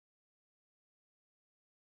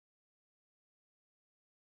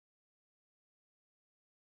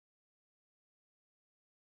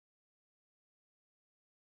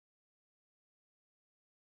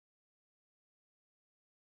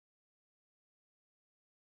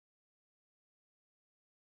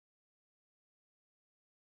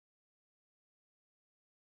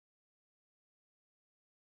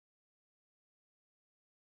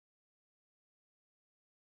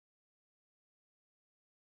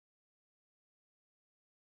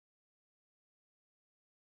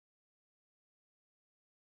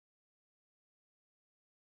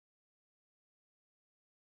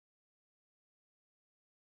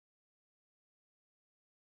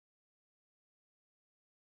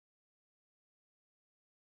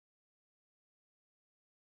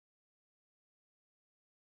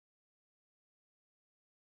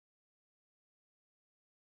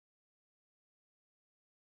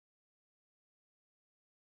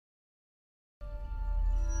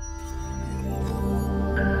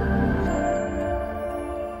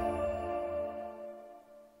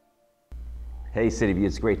Hey City View,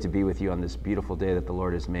 it's great to be with you on this beautiful day that the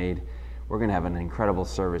Lord has made. We're going to have an incredible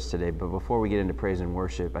service today, but before we get into praise and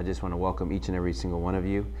worship, I just want to welcome each and every single one of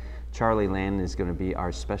you. Charlie Landon is going to be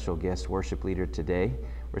our special guest worship leader today.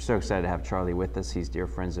 We're so excited to have Charlie with us. He's dear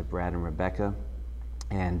friends of Brad and Rebecca,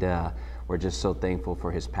 and we're just so thankful for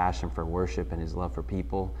his passion for worship and his love for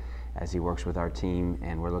people as he works with our team,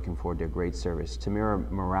 and we're looking forward to a great service. Tamira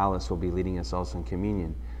Morales will be leading us also in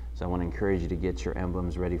communion. So I want to encourage you to get your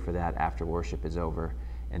emblems ready for that after worship is over,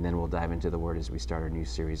 and then we'll dive into the Word as we start our new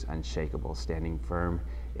series, Unshakable, Standing Firm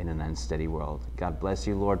in an Unsteady World. God bless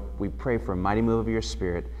you, Lord. We pray for a mighty move of your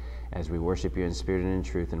Spirit as we worship you in spirit and in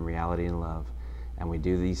truth, in reality and love. And we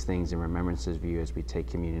do these things in remembrance of you as we take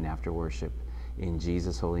communion after worship. In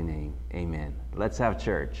Jesus' holy name, amen. Let's have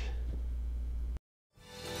church.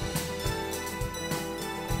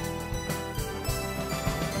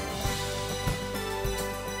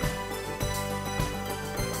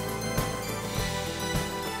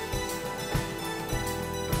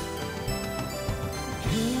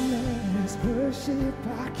 Worship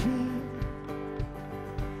our King.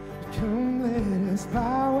 Come, let us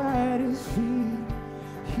bow at his feet.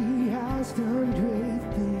 He has done great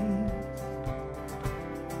things.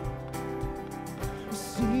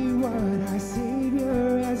 See what our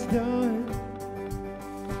Savior has done.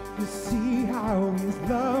 You see how his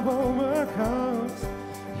love overcomes.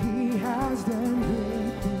 He has done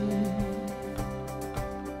great things.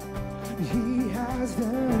 He has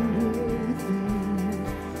done great things.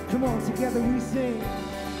 Come on, together we sing.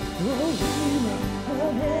 Oh, hero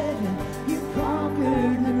of heaven, you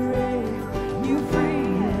conquered the grave. You free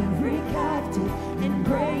every captive and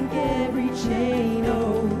break every chain.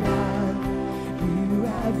 Oh God, you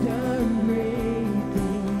have done great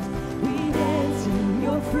things. We dance in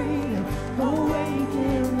your freedom,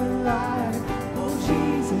 awaken the light. Oh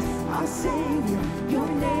Jesus, our Savior, your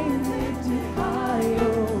name lifted high.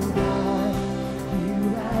 Oh God, you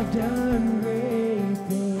have done great.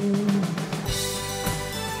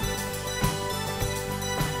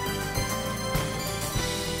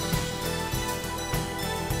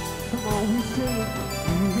 We sing,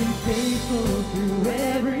 you've been faithful through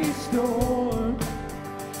every storm.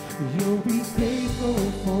 You'll be faithful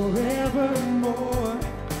forevermore.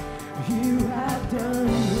 You have done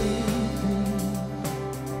great things,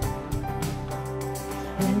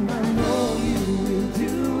 and I know you will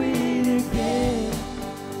do it again.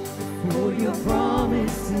 For your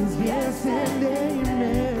promises, yes and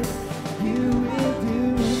amen. You will do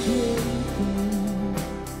great things.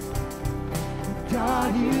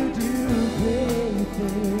 God, you do great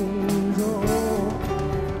things.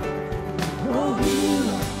 Oh,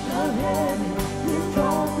 hero of heaven, you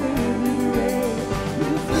conquered the grave.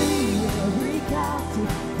 You free every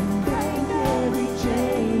captive and break every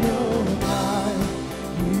chain. Oh God,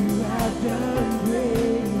 you have done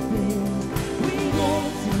great things. We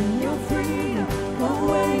dance in your freedom,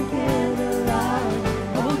 awaken the light.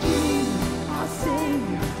 Oh Jesus, our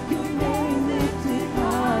Savior, your name lifted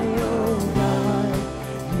high. Oh God,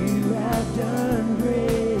 you have done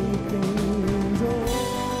great things. Oh,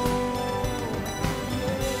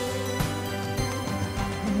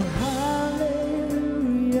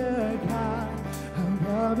 hallelujah, God,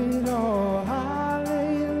 above it all.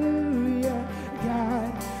 Hallelujah, God,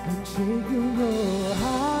 unshakable.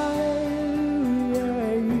 Hallelujah,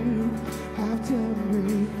 you have done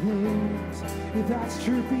great things. If that's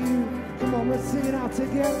true for you, come on, let's sing it out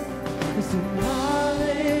together. Let's sing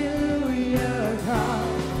hallelujah, God,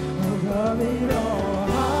 above it all.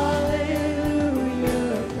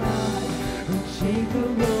 Hallelujah, God,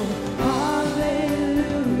 unshakable. Hallelujah,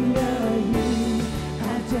 you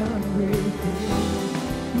have done great things.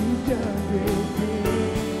 You've done great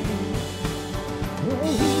things. Oh,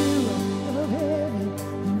 hero of heaven,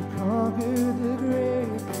 you conquered the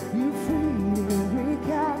grave. You free every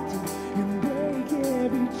captive and break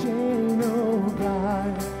every chain. Oh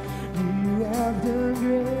God, you have done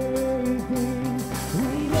great things. We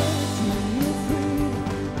dance in your freedom.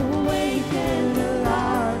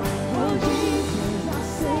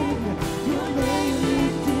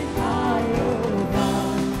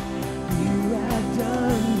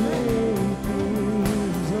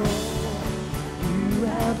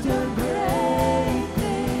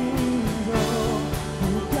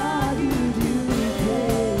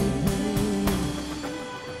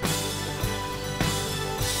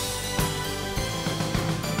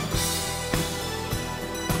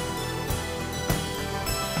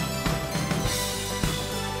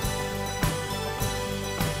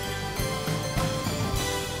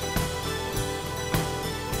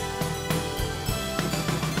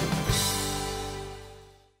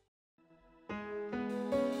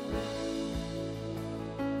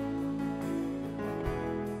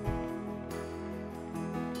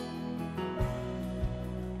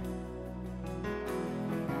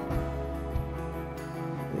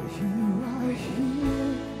 You are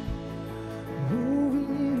here, moving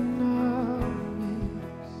in our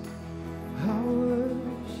midst. I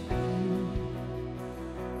worship you.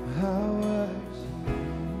 I worship you.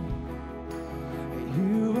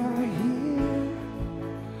 You are here,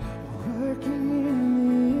 working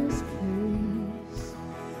in this place.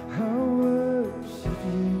 I worship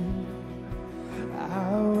you. I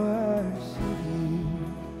worship you.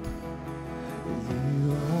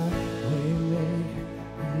 You are waymaker,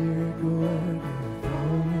 miracle worker,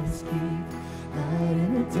 promise keep, light in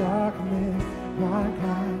the darkness, my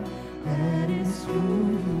God, that is who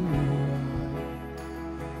you are.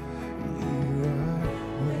 You are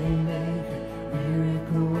waymaker,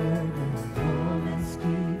 miracle worker, promise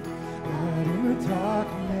keep, light in the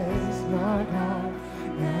darkness, my God,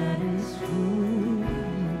 that is who you are.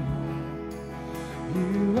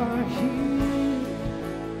 You are here,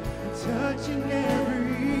 touching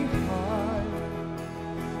every heart.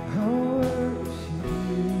 I worship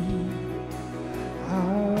you. I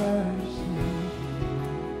worship you.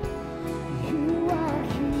 You are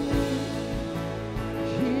here,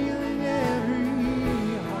 healing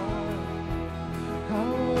every heart. I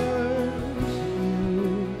worship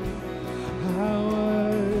you. I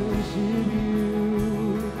worship you.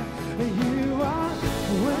 You are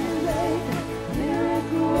waymaker,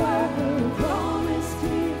 miracle worker, promise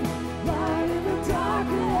keeper, light in the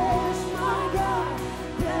darkness, my God,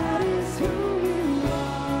 that is who you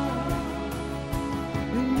are.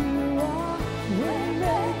 You are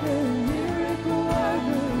waymaker, miracle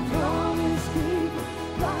worker, promise keeper,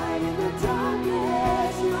 light in the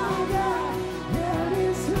darkness, my God, that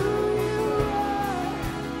is who you are.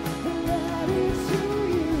 That is who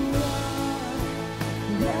you are.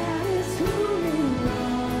 That is who you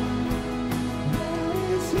are. That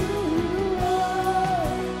is who you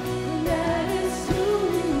are. That is who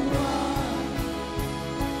you are.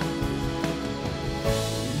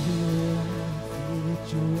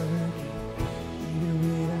 Even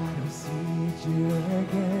when I don't see it, you're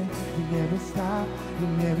working. You never stop. You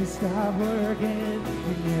never stop working.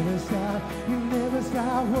 You never stop. You never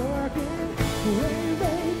stop working.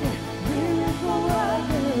 Waymaker, miracle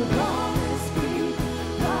worker, promise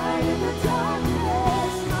keeper, light in the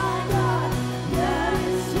darkness, my God, that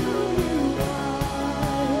is who you are.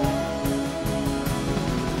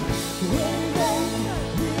 Waymaker,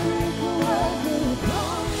 miracle worker,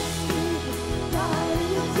 promise keeper, light in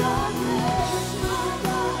the darkness, my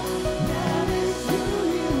God, that is who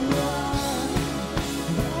you are.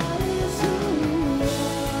 That is who you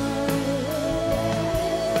are.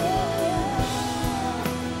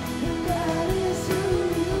 That is who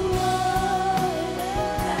you are.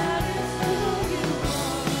 That is who you are.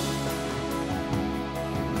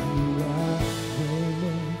 You are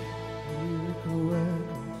waymaker, miracle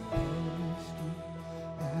worker, promise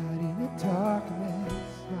keeper, light in the darkness,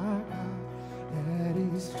 my God, that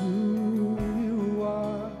is who you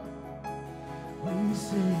are. We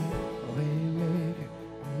sing waymaker,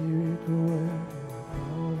 miracle worker,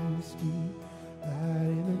 promise keeper, light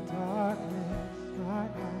in the darkness, my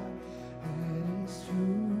God, that is who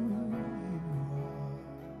you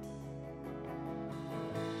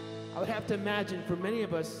are. I would have to imagine for many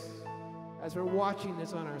of us, as we're watching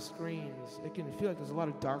this on our screens, it can feel like there's a lot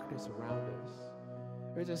of darkness around us.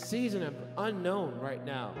 There's a season of unknown right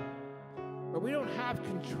now where we don't have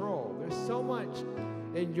control. There's so much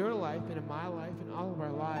in your life and in my life and all of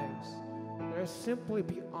our lives that are simply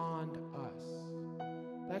beyond us.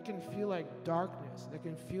 That can feel like darkness. That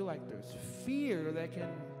can feel like there's fear that can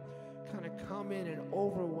kind of come in and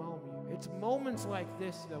overwhelm you. It's moments like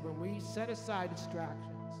this, though, when we set aside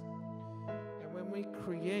distractions and when we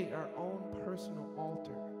create our own personal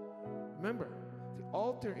altar. Remember, the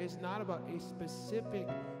altar is not about a specific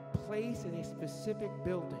place in a specific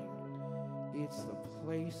building. It's the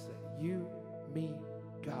place that you meet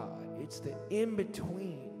God. It's the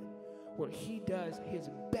in-between where he does his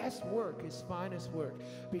best work, his finest work,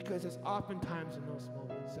 because it's oftentimes in those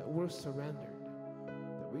moments that we're surrendered,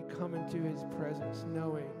 that we come into his presence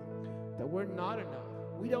knowing that we're not enough.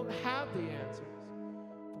 We don't have the answers,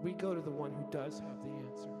 but we go to the one who does have the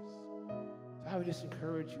answers. So I would just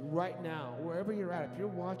encourage you right now, wherever you're at, if you're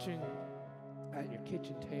watching at your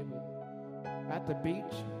kitchen table, at the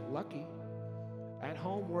beach, lucky, at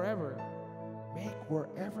home, wherever, make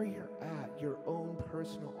wherever you're at your own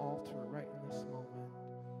personal altar right in this moment.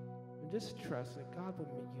 And just trust that God will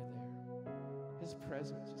meet you there. His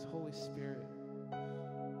presence, his Holy Spirit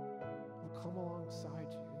will come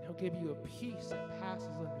alongside you, and he'll give you a peace that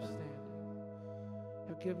passes understanding.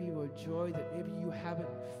 He'll give you a joy that maybe you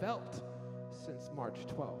haven't felt since March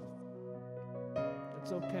 12th.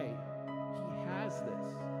 It's okay. He has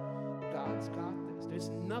this. God's got this. There's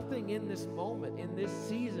nothing in this moment, in this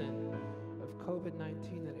season of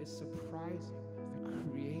COVID-19 that is surprising as the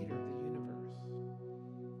creator of the universe.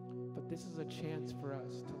 But this is a chance for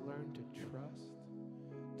us to learn to trust,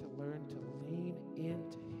 to learn to lean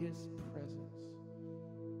into his presence.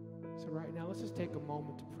 So right now, let's just take a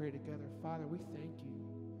moment to pray together. Father, we thank you.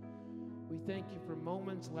 We thank you for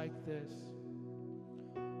moments like this.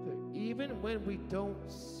 That even when we don't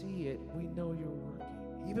see it, we know you're working.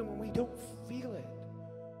 Even when we don't feel it,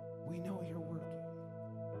 we know you're working.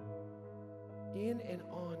 In and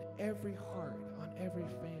on every heart, on every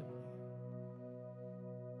family.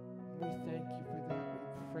 We thank you for that.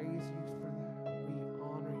 We praise you for that. We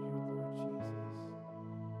honor you, Lord Jesus.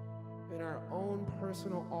 In our own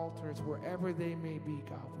personal altars, wherever they may be,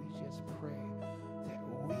 God, we just pray that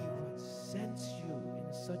we would sense you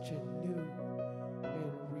in such a new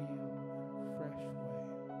and real and fresh way.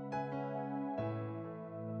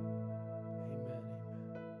 Amen, amen.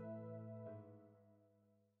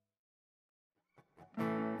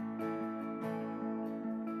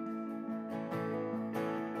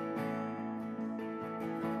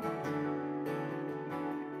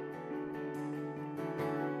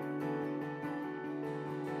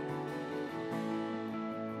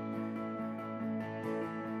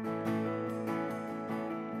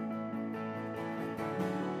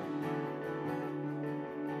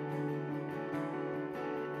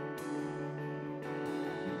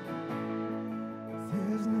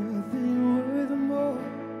 There's nothing worth more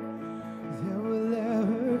that will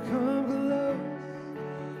ever come close.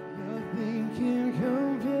 Nothing can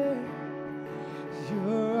compare.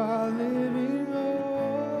 You're our living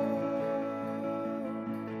hope.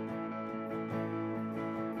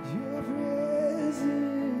 Your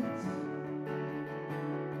presence.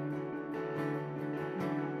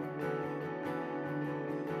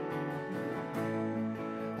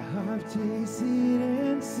 I've tasted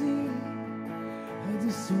and seen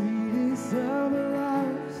the sweetest of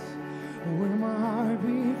lives, when my heart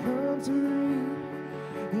becomes free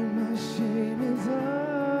and my shame is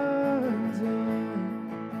undone.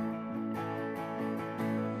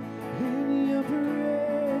 In your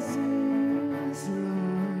presence,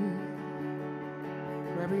 Lord.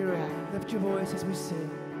 Wherever you're at, lift your voice as we sing.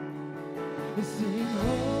 Sing,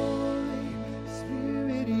 Holy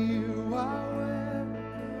Spirit, you are welcome.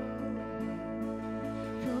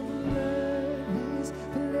 Come let this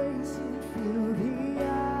place and fill the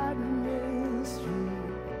atmosphere.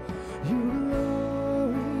 Your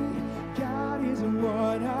glory, God, is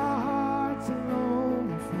what our hearts long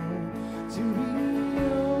for. To be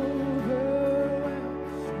overwhelmed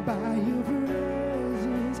by your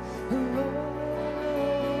presence, Lord.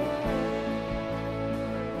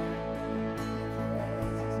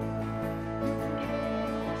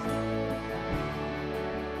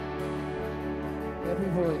 Every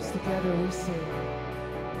voice, together we sing.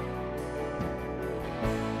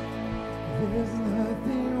 There's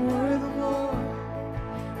nothing worth more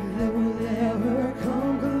that will ever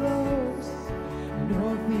come close.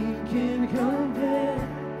 Nothing can compare.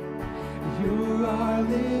 You're our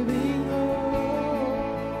living hope.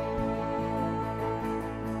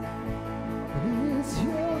 It's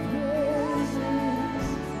your presence.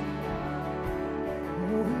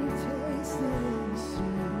 Oh, we taste and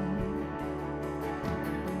see.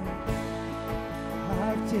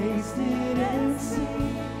 I've tasted and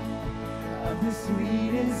seen of the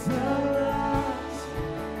sweetest of lives,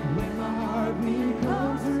 when my heart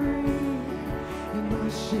becomes free and my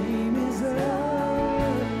shame is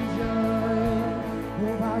undone.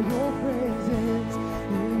 Oh, by your presence,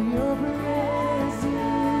 in your presence,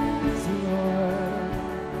 Lord.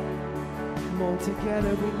 Come on,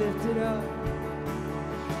 together we lift it up.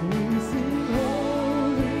 We sing,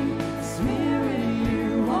 Holy Spirit, you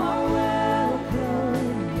are welcome.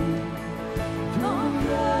 Come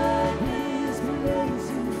flood this place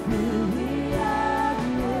and fill the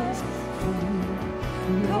atmosphere.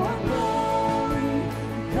 Your glory,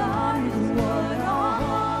 God, is what our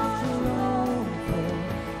hearts long for.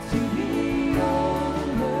 To be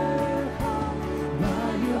overcome by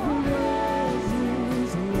your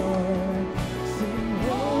presence, Lord. Sing,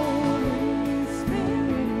 Holy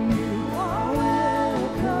Spirit, you are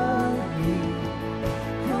welcome.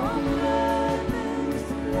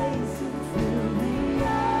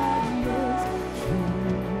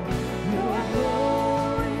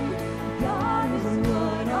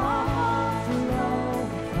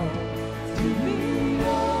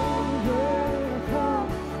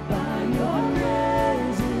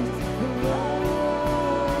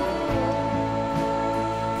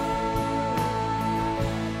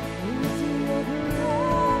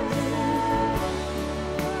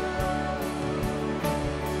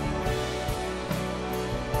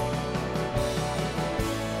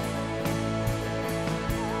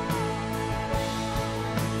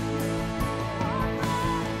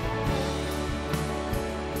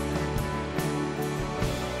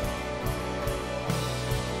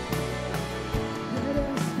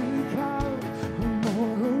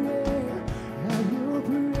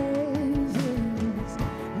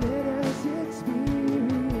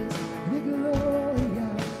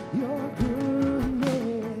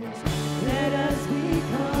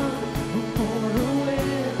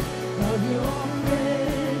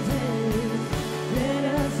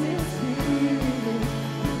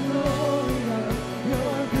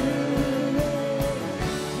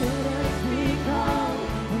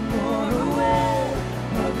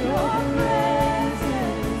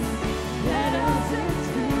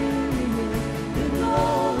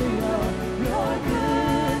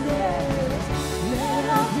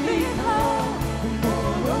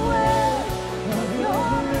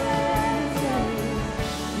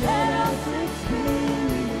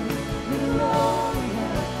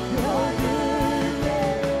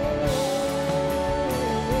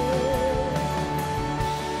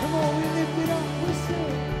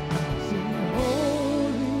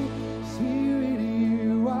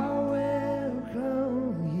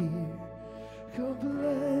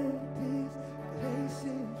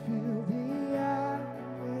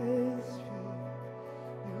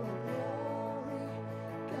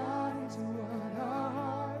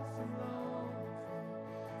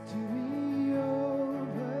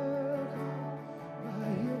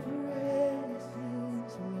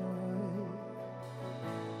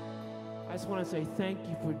 just want to say thank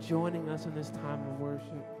you for joining us in this time of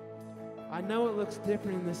worship. I know it looks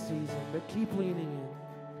different in this season, but keep leaning in.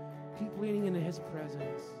 Keep leaning into his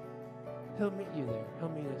presence. He'll meet you there. He'll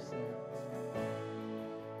meet us there.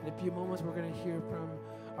 In a few moments, we're going to hear from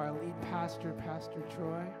our lead pastor, Pastor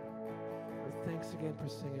Troy. Thanks again for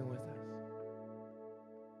singing with us.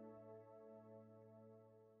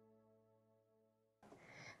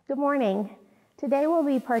 Good morning. Today we'll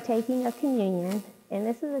be partaking of communion, and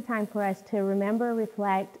this is a time for us to remember,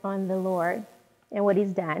 reflect on the Lord and what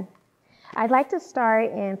he's done. I'd like to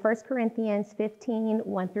start in 1 Corinthians 15,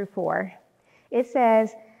 1 through 4. It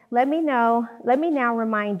says, Let me now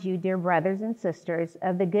remind you, dear brothers and sisters,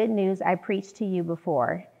 of the good news I preached to you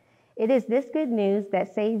before. It is this good news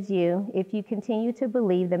that saves you if you continue to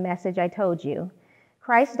believe the message I told you.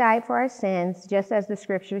 Christ died for our sins, just as the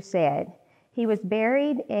scripture said. He was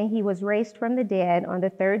buried and he was raised from the dead on the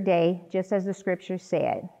third day, just as the scripture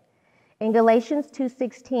said. In Galatians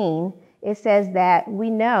 2:16, it says that we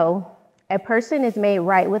know a person is made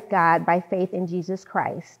right with God by faith in Jesus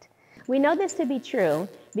Christ. We know this to be true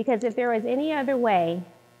because if there was any other way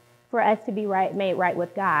for us to be made right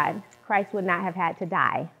with God, Christ would not have had to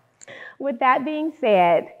die. With that being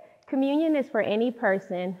said, communion is for any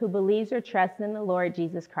person who believes or trusts in the Lord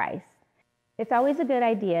Jesus Christ. It's always a good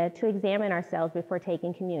idea to examine ourselves before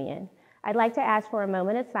taking communion. I'd like to ask for a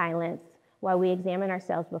moment of silence while we examine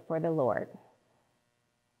ourselves before the Lord.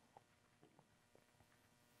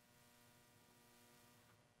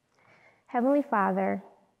 Heavenly Father,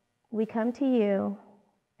 we come to you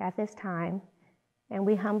at this time, and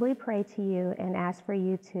we humbly pray to you and ask for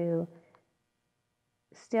you to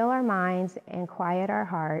still our minds and quiet our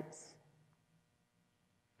hearts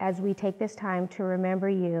as we take this time to remember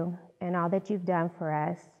you and all that you've done for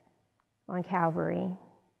us on Calvary.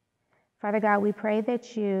 Father God, we pray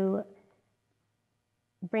that you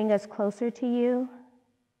bring us closer to you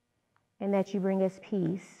and that you bring us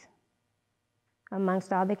peace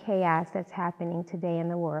amongst all the chaos that's happening today in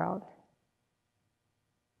the world.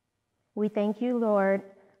 We thank you, Lord,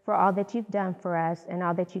 for all that you've done for us and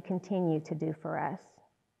all that you continue to do for us.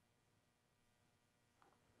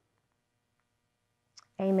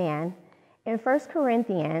 Amen. In 1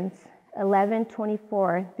 Corinthians 11,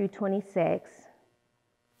 24 through 26,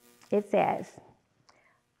 it says,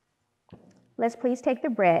 let's please take the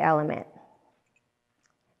bread element.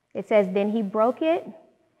 It says, then he broke it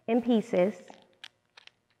in pieces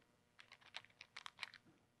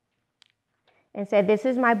and said, this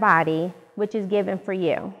is my body, which is given for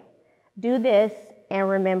you. Do this and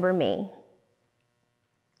remember me.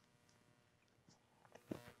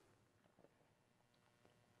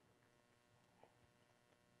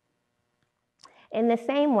 In the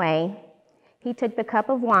same way, he took the cup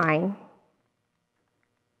of wine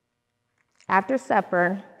after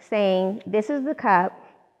supper, saying, this is the cup,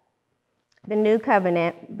 the new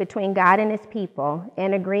covenant between God and his people,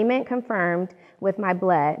 an agreement confirmed with my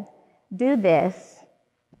blood. Do this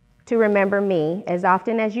to remember me as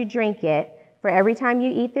often as you drink it, for every time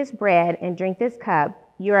you eat this bread and drink this cup,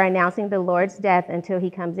 you are announcing the Lord's death until he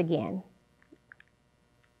comes again.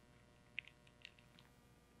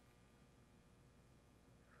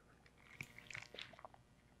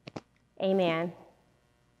 Amen.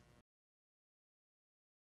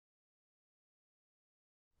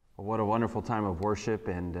 Well, what a wonderful time of worship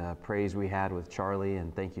and praise we had with Charlie,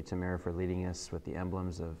 and thank you, Tamara, for leading us with the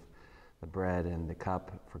emblems of the bread and the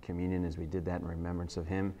cup for communion as we did that in remembrance of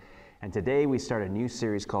him. And today we start a new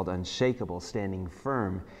series called Unshakable, Standing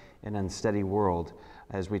Firm in an Unsteady World,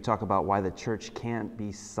 as we talk about why the church can't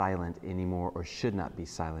be silent anymore or should not be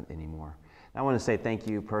silent anymore. I want to say thank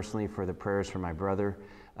you personally for the prayers for my brother.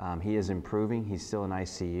 He is improving. He's still in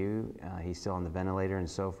ICU. He's still on the ventilator and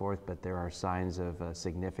so forth, but there are signs of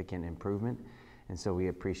significant improvement. And so we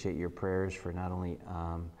appreciate your prayers for not only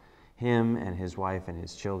him and his wife and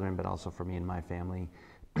his children, but also for me and my family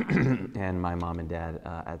and my mom and dad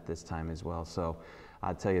at this time as well. So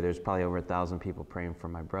I'll tell you, there's probably over 1,000 people praying for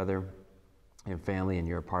my brother and family, and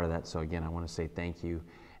you're a part of that. So again, I want to say thank you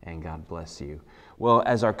and God bless you. Well,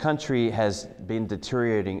 as our country has been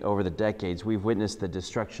deteriorating over the decades, we've witnessed the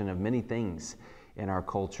destruction of many things in our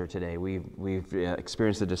culture today. We've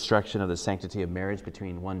experienced the destruction of the sanctity of marriage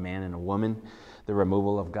between one man and a woman, the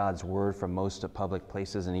removal of God's word from most public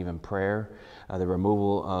places and even prayer, the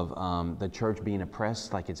removal of the church being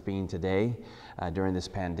oppressed like it's being today during this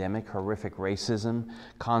pandemic, horrific racism,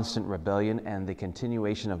 constant rebellion, and the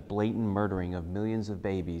continuation of blatant murdering of millions of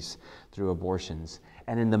babies through abortions.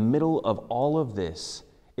 And in the middle of all of this,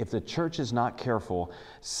 if the church is not careful,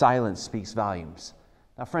 silence speaks volumes.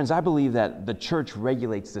 Now, friends, I believe that the church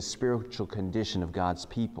regulates the spiritual condition of God's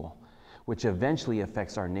people. which eventually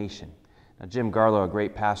affects our nation. Now, Jim Garlow, a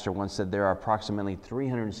great pastor, once said there are approximately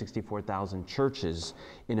 364,000 churches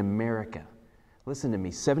in America. Listen to me,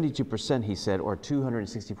 72%, he said, or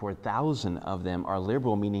 264,000 of them are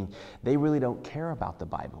liberal, meaning they really don't care about the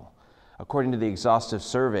Bible. According to the exhaustive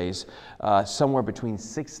surveys, somewhere between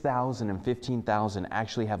 6,000 and 15,000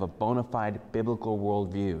 actually have a bona fide biblical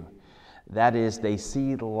worldview. That is, they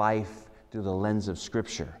see life through the lens of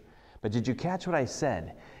Scripture. But did you catch what I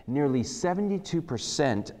said? Nearly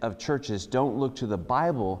 72% of churches don't look to the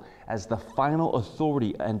Bible as the final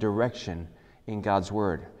authority and direction in God's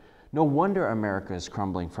Word. No wonder America is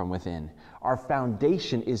crumbling from within. Our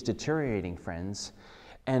foundation is deteriorating, friends.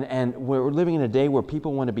 And we're living in a day where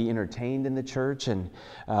people want to be entertained in the church, and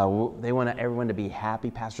they want everyone to be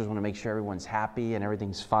happy. Pastors want to make sure everyone's happy and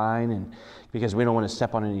everything's fine, and because we don't want to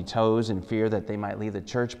step on any toes in fear that they might leave the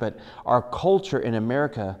church. But our culture in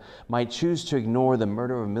America might choose to ignore the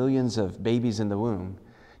murder of millions of babies in the womb,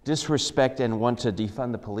 disrespect and want to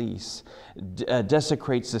defund the police,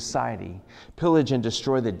 desecrate society, pillage and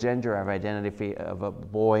destroy the gender of identity of a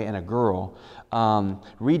boy and a girl,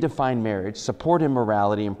 redefine marriage, support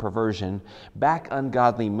immorality and perversion, back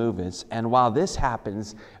ungodly movements. And while this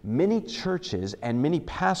happens, many churches and many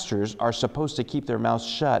pastors are supposed to keep their mouths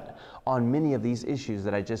shut on many of these issues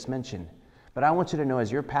that I just mentioned. But I want you to know,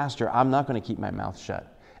 as your pastor, I'm not going to keep my mouth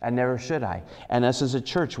shut. And never should I. And us as a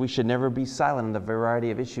church, we should never be silent on the variety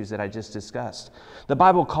of issues that I just discussed. The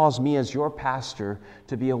Bible calls me as your pastor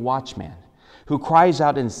to be a watchman who cries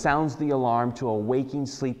out and sounds the alarm to a waking,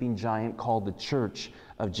 sleeping giant called the Church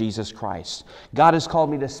of Jesus Christ. God has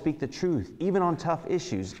called me to speak the truth, even on tough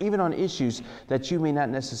issues, even on issues that you may not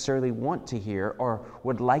necessarily want to hear or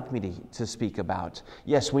would like me to speak about.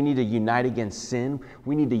 Yes, we need to unite against sin.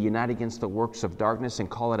 We need to unite against the works of darkness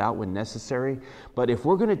and call it out when necessary. But if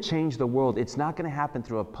we're going to change the world, it's not going to happen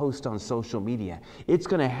through a post on social media. It's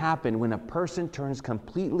going to happen when a person turns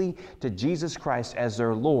completely to Jesus Christ as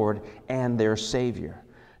their Lord and their Savior.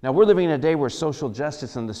 Now, we're living in a day where social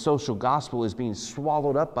justice and the social gospel is being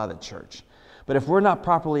swallowed up by the church. But if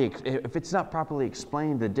it's not properly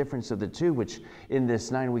explained, the difference of the two, which in this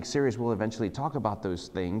 9-week series we'll eventually talk about those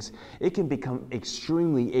things, it can become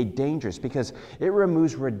extremely dangerous because it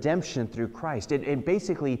removes redemption through Christ. And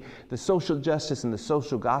basically, the social justice and the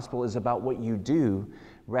social gospel is about what you do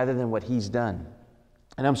rather than what He's done.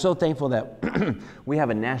 And I'm so thankful that we have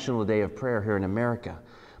a national day of prayer here in America.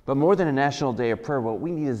 But more than a national day of prayer, what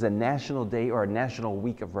we need is a national day or a national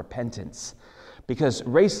week of repentance. Because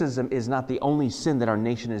racism is not the only sin that our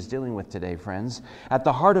nation is dealing with today, friends. At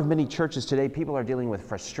the heart of many churches today, people are dealing with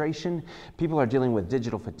frustration, people are dealing with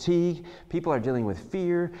digital fatigue, people are dealing with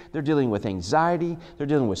fear, they're dealing with anxiety, they're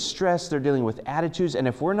dealing with stress, they're dealing with attitudes. And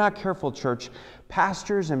if we're not careful, church,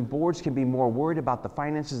 pastors and boards can be more worried about the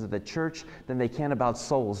finances of the church than they can about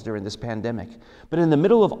souls during this pandemic. But in the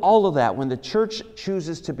middle of all of that, when the church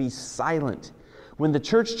chooses to be silent, when the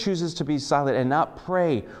church chooses to be silent and not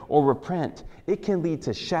pray or repent, it can lead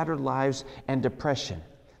to shattered lives and depression.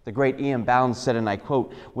 The great Ian Bounds said, and I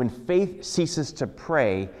quote, "When faith ceases to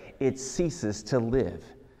pray, it ceases to live."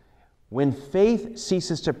 When faith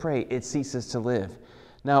ceases to pray, it ceases to live.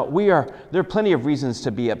 Now, there are plenty of reasons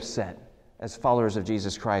to be upset as followers of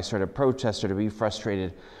Jesus Christ, or to protest, or to be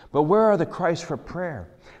frustrated. But where are the cries for prayer?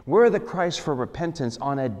 Where are the cries for repentance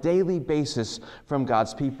on a daily basis from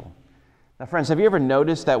God's people? Now, friends, have you ever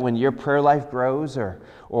noticed that when your prayer life grows,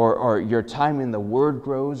 or your time in the Word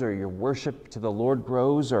grows, or your worship to the Lord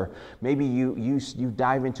grows, or maybe you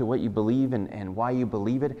dive into what you believe and why you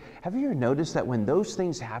believe it, have you ever noticed that when those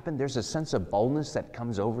things happen, there's a sense of boldness that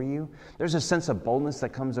comes over you? There's a sense of boldness that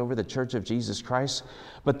comes over the Church of Jesus Christ.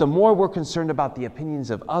 But the more we're concerned about the opinions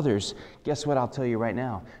of others, guess what I'll tell you right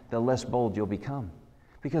now? The less bold you'll become.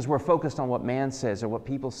 Because we're focused on what man says or what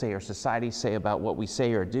people say or society say about what we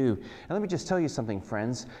say or do. And let me just tell you something,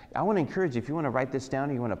 friends. I want to encourage you, if you want to write this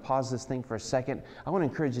down or you want to pause this thing for a second, I want to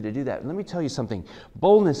encourage you to do that. And let me tell you something.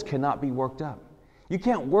 Boldness cannot be worked up. You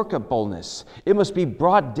can't work up boldness. It must be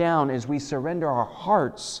brought down as we surrender our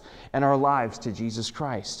hearts and our lives to Jesus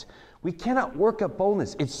Christ. We cannot work up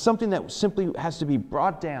boldness. It's something that simply has to be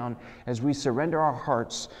brought down as we surrender our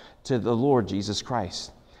hearts to the Lord Jesus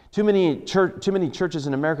Christ. Too many churches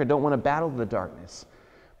in America don't want to battle the darkness,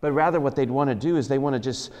 but rather what they'd want to do is they want to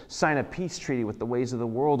just sign a peace treaty with the ways of the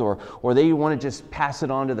world, or they want to just pass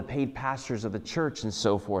it on to the paid pastors of the church and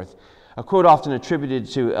so forth. A quote often attributed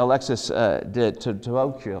to Alexis de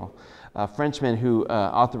Tocqueville, a Frenchman who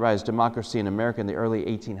authorized democracy in America in the early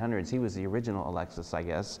 1800s. He was the original Alexis, I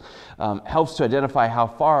guess, helps to identify how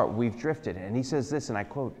far we've drifted. And he says this, and I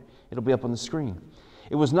quote, it'll be up on the screen.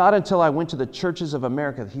 It was not until I went to the churches of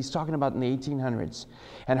America," he's talking about in the 1800s,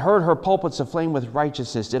 "and heard her pulpits aflame with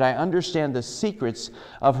righteousness, did I understand the secrets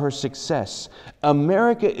of her success.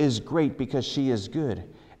 America is great because she is good.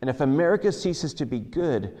 And if America ceases to be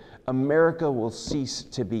good, America will cease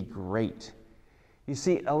to be great." You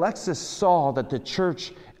see, Alexis saw that the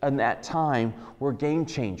church in that time were game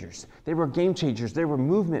changers. They were game changers. They were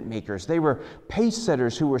movement makers. They were pace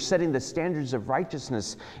setters who were setting the standards of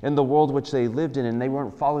righteousness in the world which they lived in, and they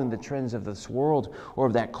weren't following the trends of this world or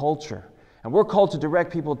of that culture. And we're called to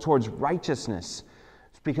direct people towards righteousness,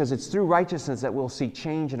 because it's through righteousness that we'll see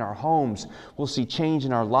change in our homes, we'll see change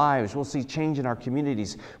in our lives, we'll see change in our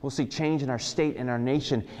communities, we'll see change in our state and our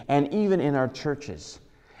nation, and even in our churches.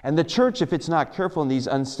 And the church, if it's not careful in these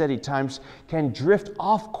unsteady times, can drift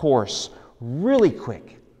off course really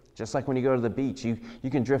quick. Just like when you go to the beach, you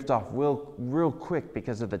can drift off real quick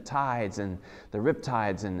because of the tides and the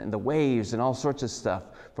riptides and the waves and all sorts of stuff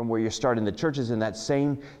from where you're starting. The church is in that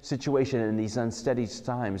same situation in these unsteady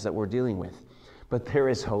times that we're dealing with. But there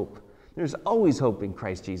is hope. There's always hope in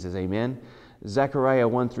Christ Jesus, amen? Zechariah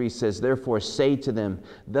 1:3 says, "Therefore say to them,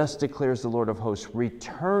 thus declares the Lord of hosts,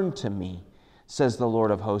 return to me, says the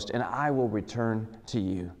Lord of hosts, and I will return to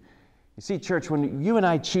you." You see, church, when you and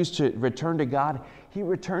I choose to return to God, He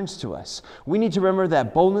returns to us. We need to remember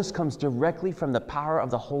that boldness comes directly from the power of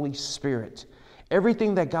the Holy Spirit.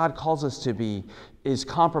 Everything that God calls us to be is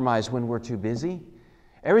compromised when we're too busy.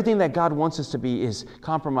 Everything that God wants us to be is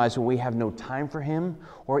compromised when we have no time for Him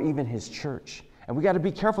or even His church. And we got to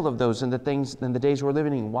be careful of those in the days we're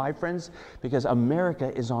living in. Why, friends? Because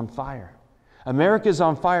America is on fire. America is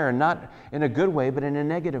on fire, not in a good way, but in a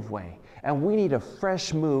negative way. And we need a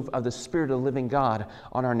fresh move of the Spirit of the living God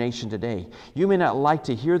on our nation today. You may not like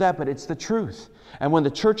to hear that, but it's the truth. And when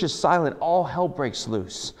the church is silent, all hell breaks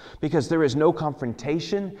loose, because there is no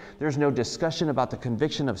confrontation, there's no discussion about the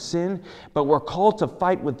conviction of sin, but we're called to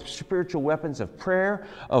fight with spiritual weapons of prayer,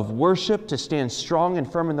 of worship, to stand strong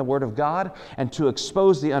and firm in the Word of God, and to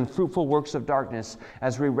expose the unfruitful works of darkness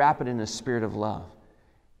as we wrap it in a spirit of love.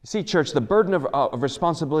 You see, church, the burden of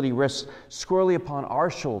responsibility rests squarely upon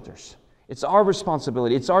our shoulders. It's our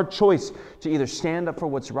responsibility. It's our choice to either stand up for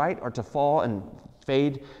what's right or to fall and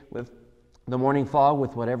fade with the morning fog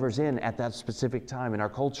with whatever's in at that specific time in our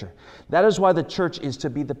culture. That is why the church is to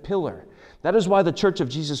be the pillar. That is why the Church of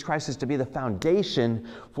Jesus Christ is to be the foundation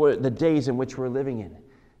for the days in which we're living in.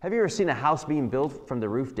 Have you ever seen a house being built from the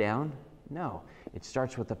roof down? No. It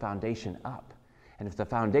starts with the foundation up. And if the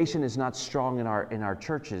foundation is not strong in our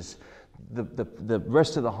churches, the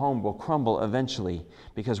rest of the home will crumble eventually,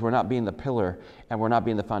 because we're not being the pillar and we're not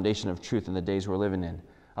being the foundation of truth in the days we're living in.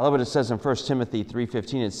 I love what it says in 1 Timothy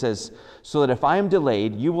 3:15. It says, "So that if I am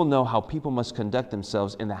delayed, you will know how people must conduct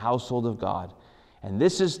themselves in the household of God. And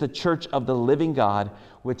this is the church of the living God,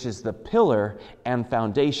 which is the pillar and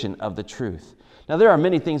foundation of the truth." Now, there are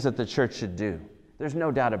many things that the church should do. There's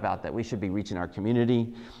no doubt about that. We should be reaching our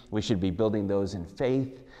community. We should be building those in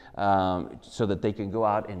faith so that they can go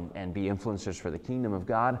out and be influencers for the kingdom of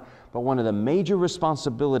God. But one of the major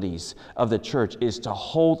responsibilities of the church is to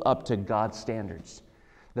hold up to God's standards.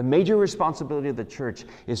 The major responsibility of the church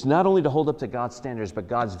is not only to hold up to God's standards, but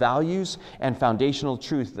God's values and foundational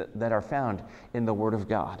truths that are found in the Word of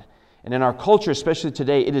God. And in our culture, especially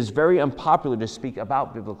today, it is very unpopular to speak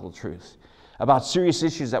about biblical truth, about serious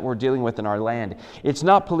issues that we're dealing with in our land. It's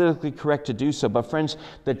not politically correct to do so, but friends,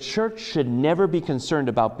 the church should never be concerned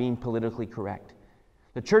about being politically correct.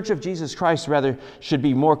 The Church of Jesus Christ, rather, should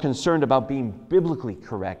be more concerned about being biblically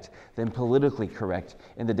correct than politically correct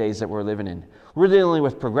in the days that we're living in. We're dealing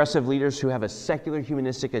with progressive leaders who have a secular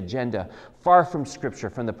humanistic agenda far from Scripture,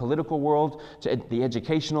 from the political world to the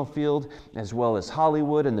educational field, as well as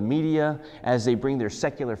Hollywood and the media, as they bring their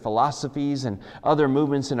secular philosophies and other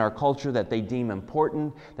movements in our culture that they deem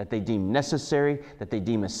important, that they deem necessary, that they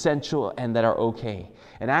deem essential, and that are okay.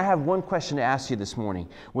 And I have one question to ask you this morning.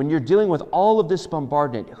 When you're dealing with all of this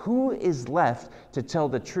bombardment, who is left to tell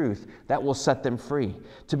the truth that will set them free?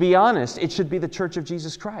 To be honest, it should be the Church of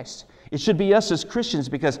Jesus Christ. It should be us as Christians,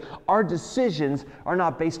 because our decisions are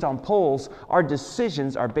not based on polls. Our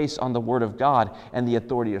decisions are based on the Word of God and the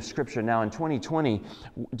authority of Scripture. Now, in 2020,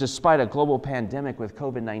 despite a global pandemic with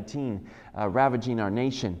COVID-19 ravaging our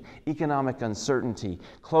nation, economic uncertainty,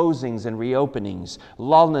 closings and reopenings,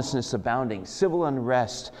 lawlessness abounding, civil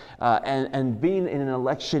unrest, and being in an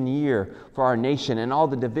election year for our nation, and all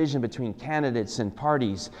the division between candidates and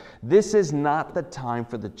parties, this is not the time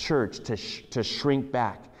for the church to shrink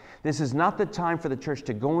back. This is not the time for the church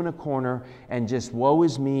to go in a corner and just woe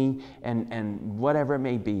is me and whatever it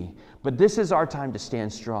may be. But this is our time to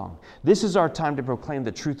stand strong. This is our time to proclaim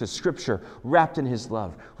the truth of Scripture wrapped in His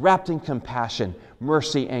love, wrapped in compassion,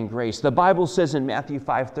 mercy, and grace. The Bible says in Matthew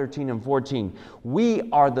 5:13 and 14, we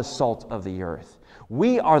are the salt of the earth.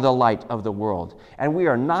 We are the light of the world. And we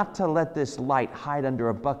are not to let this light hide under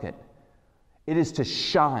a bucket. It is to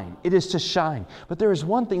shine. It is to shine. But there is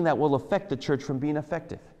one thing that will affect the church from being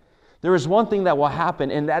effective. There is one thing that will happen,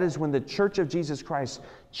 and that is when the church of Jesus Christ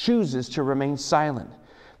chooses to remain silent.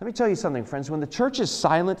 Let me tell you something, friends. When the church is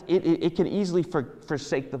silent, it can easily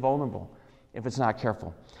forsake the vulnerable if it's not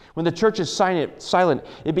careful. When the church is silent,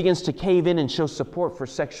 it begins to cave in and show support for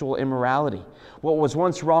sexual immorality. What was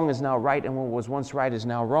once wrong is now right, and what was once right is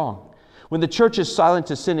now wrong. When the church is silent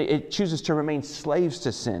to sin, it chooses to remain slaves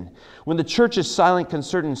to sin. When the church is silent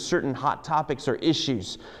concerning certain hot topics or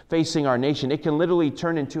issues facing our nation, it can literally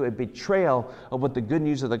turn into a betrayal of what the good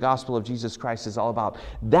news of the gospel of Jesus Christ is all about.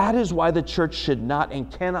 That is why the church should not and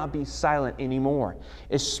cannot be silent anymore,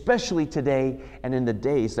 especially today and in the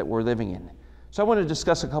days that we're living in. So I want to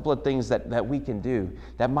discuss a couple of things that we can do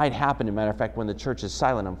that might happen, as a matter of fact, when the church is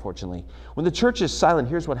silent, unfortunately. When the church is silent,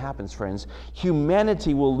 here's what happens, friends.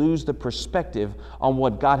 Humanity will lose the perspective on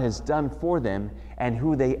what God has done for them and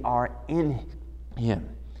who they are in Him.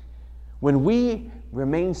 When we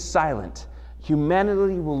remain silent,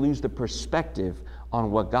 humanity will lose the perspective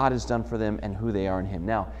on what God has done for them and who they are in Him.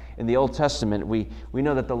 Now, in the Old Testament, we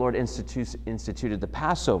know that the Lord instituted the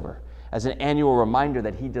Passover as an annual reminder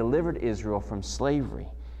that He delivered Israel from slavery.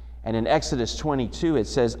 And in Exodus 22, it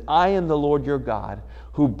says, I am the Lord your God,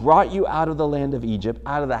 who brought you out of the land of Egypt,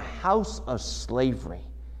 out of the house of slavery.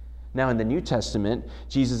 Now, in the New Testament,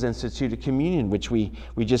 Jesus instituted communion, which we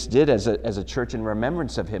just did as a church in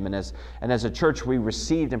remembrance of Him. And as a church, we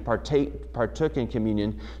received and partook in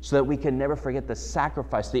communion so that we can never forget the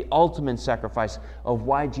sacrifice, the ultimate sacrifice of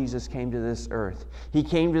why Jesus came to this earth. He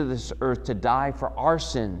came to this earth to die for our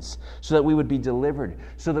sins so that we would be delivered,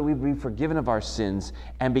 so that we would be forgiven of our sins.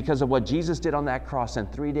 And because of what Jesus did on that cross and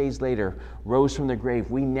 3 days later rose from the grave,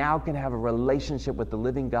 we now can have a relationship with the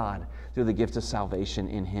living God through the gift of salvation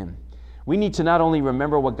in Him. We need to not only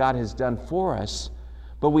remember what God has done for us,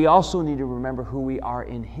 but we also need to remember who we are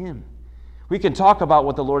in Him. We can talk about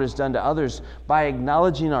what the Lord has done to others by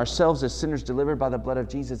acknowledging ourselves as sinners delivered by the blood of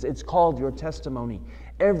Jesus. It's called your testimony.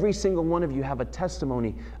 Every single one of you have a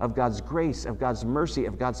testimony of God's grace, of God's mercy,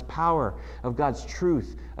 of God's power, of God's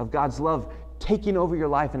truth, of God's love taking over your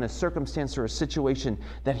life in a circumstance or a situation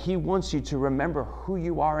that He wants you to remember who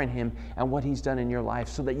you are in Him and what He's done in your life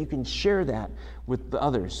so that you can share that with the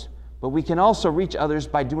others. But we can also reach others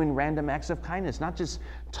by doing random acts of kindness, not just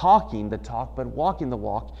talking the talk, but walking the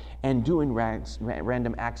walk and doing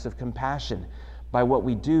random acts of compassion by what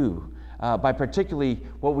we do, by particularly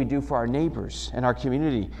what we do for our neighbors and our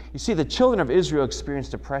community. You see, the children of Israel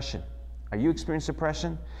experienced depression. Are you experiencing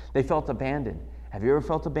depression? They felt abandoned. Have you ever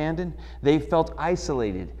felt abandoned? They felt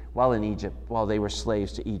isolated while in Egypt, while they were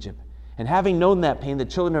slaves to Egypt. And having known that pain, the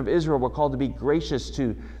children of Israel were called to be gracious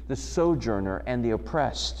to the sojourner and the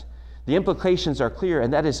oppressed. The implications are clear,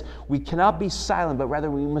 and that is we cannot be silent, but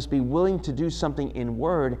rather we must be willing to do something in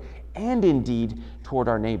word and in deed toward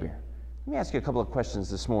our neighbor. Let me ask you a couple of questions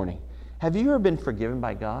this morning. Have you ever been forgiven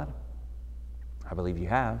by God? I believe you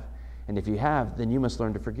have. And if you have, then you must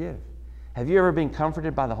learn to forgive. Have you ever been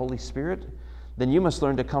comforted by the Holy Spirit? Then you must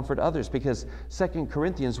learn to comfort others, because 2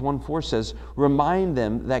 Corinthians 1:4 says,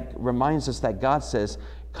 reminds us that God says,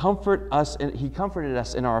 comfort us, and He comforted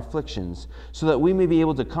us in our afflictions, so that we may be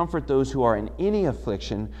able to comfort those who are in any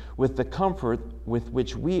affliction with the comfort with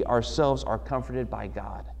which we ourselves are comforted by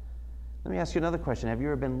God. Let me ask you another question. Have you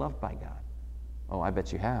ever been loved by God? Oh, I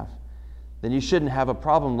bet you have. Then you shouldn't have a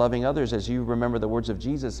problem loving others, as you remember the words of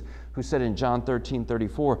Jesus, who said in John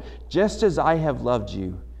 13:34, just as I have loved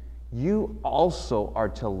you, you also are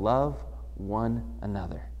to love one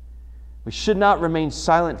another. We should not remain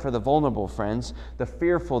silent for the vulnerable, friends, the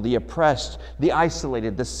fearful, the oppressed, the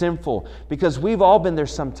isolated, the sinful, because we've all been there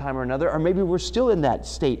sometime or another, or maybe we're still in that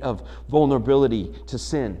state of vulnerability to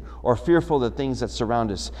sin or fearful of the things that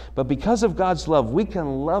surround us. But because of God's love, we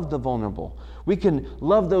can love the vulnerable. We can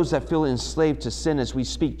love those that feel enslaved to sin as we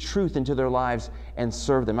speak truth into their lives and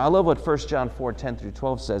serve them. I love what 1 John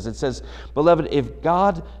 4:10-12 says. It says, beloved, if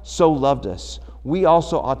God so loved us, we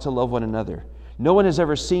also ought to love one another. No one has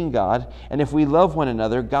ever seen God, and if we love one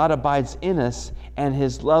another, God abides in us, and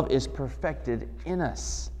His love is perfected in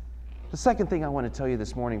us. The second thing I want to tell you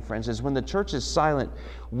this morning, friends, is when the church is silent,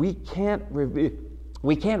 we can't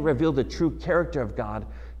reveal the true character of God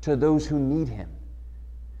to those who need Him.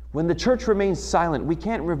 When the church remains silent, we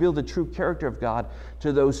can't reveal the true character of God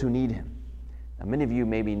to those who need him. Now, many of you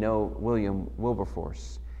maybe know William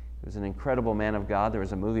Wilberforce. He was an incredible man of God. There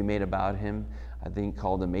was a movie made about him, I think,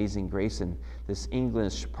 called Amazing Grace, and this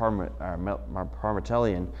English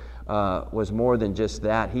parliamentarian was more than just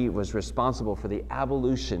that. He was responsible for the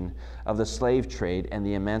abolition of the slave trade and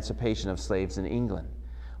the emancipation of slaves in England.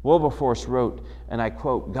 Wilberforce wrote, and I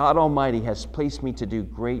quote, "God Almighty has placed me to do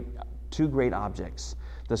two great objects,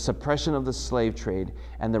 the suppression of the slave trade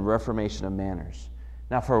and the reformation of manners."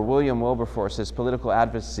 Now, for William Wilberforce, his political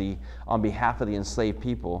advocacy on behalf of the enslaved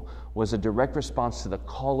people was a direct response to the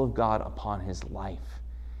call of God upon his life.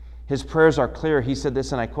 His prayers are clear. He said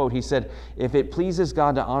this, and I quote, he said, "If it pleases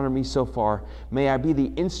God to honor me so far, may I be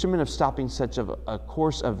the instrument of stopping such a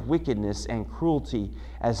course of wickedness and cruelty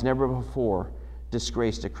as never before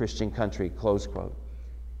disgraced a Christian country," close quote.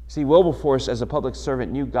 See, Wilberforce, as a public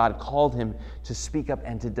servant, knew God called him to speak up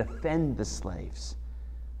and to defend the slaves.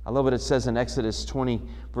 I love what it says in Exodus 20,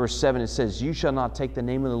 verse 7. It says, "You shall not take the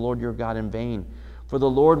name of the Lord your God in vain, for the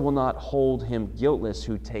Lord will not hold him guiltless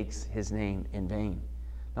who takes his name in vain."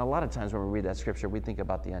 Now, a lot of times when we read that scripture, we think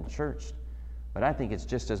about the unchurched. But I think it's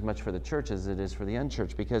just as much for the church as it is for the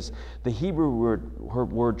unchurched, because the Hebrew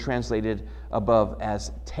word translated above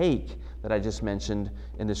as take, that I just mentioned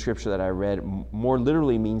in the scripture that I read, more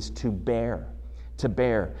literally means to bear. To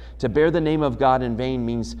bear. To bear the name of God in vain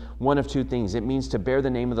means one of two things. It means to bear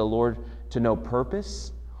the name of the Lord to no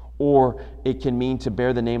purpose, or it can mean to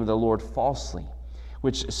bear the name of the Lord falsely,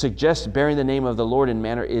 which suggests bearing the name of the Lord in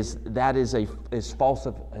manner is false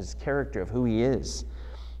of his character, of who he is.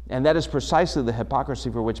 And that is precisely the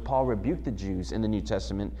hypocrisy for which Paul rebuked the Jews in the New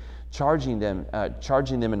Testament, charging them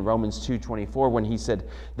in Romans 2:24 when he said,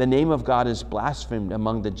 "The name of God is blasphemed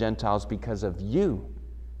among the Gentiles because of you,"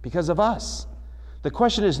 because of us. The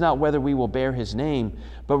question is not whether we will bear his name,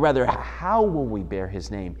 but rather how will we bear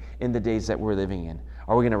his name in the days that we're living in?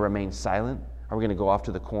 Are we going to remain silent? Are we going to go off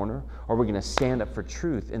to the corner? Or are we going to stand up for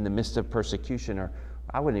truth in the midst of persecution? Or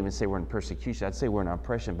I wouldn't even say we're in persecution. I'd say we're in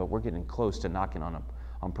oppression, but we're getting close to knocking on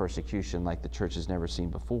persecution like the church has never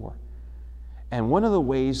seen before. And one of the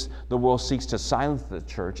ways the world seeks to silence the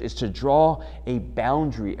church is to draw a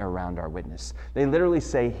boundary around our witness. They literally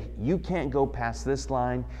say, you can't go past this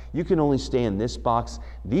line. You can only stay in this box.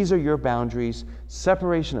 These are your boundaries.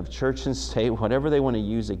 Separation of church and state, whatever they want to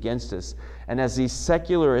use against us. And as these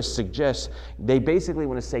secularists suggest, they basically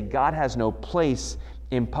want to say God has no place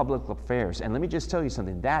in public affairs. And let me just tell you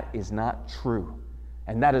something. That is not true.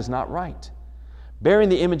 And that is not right. Bearing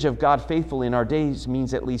the image of God faithfully in our days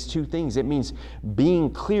means at least two things. It means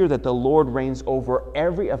being clear that the Lord reigns over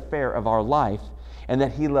every affair of our life, and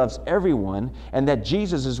that he loves everyone, and that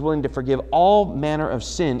Jesus is willing to forgive all manner of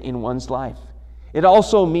sin in one's life. It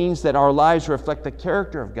also means that our lives reflect the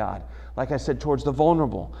character of God, like I said, towards the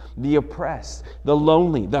vulnerable, the oppressed, the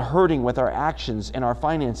lonely, the hurting with our actions and our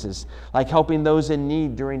finances, like helping those in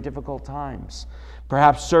need during difficult times,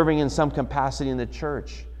 perhaps serving in some capacity in the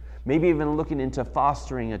church, maybe even looking into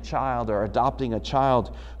fostering a child or adopting a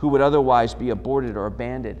child who would otherwise be aborted or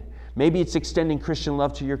abandoned. Maybe it's extending Christian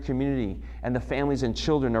love to your community and the families and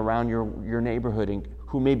children around your neighborhood and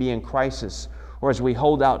who may be in crisis, or as we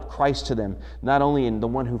hold out Christ to them, not only in the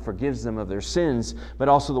one who forgives them of their sins, but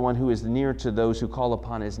also the one who is near to those who call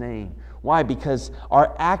upon his name. Why? Because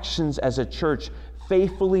our actions as a church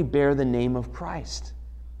faithfully bear the name of Christ.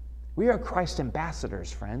 We are Christ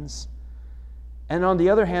ambassadors, friends. And on the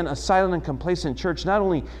other hand, a silent and complacent church not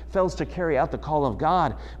only fails to carry out the call of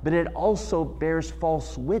God, but it also bears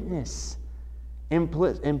false witness,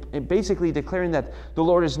 basically declaring that the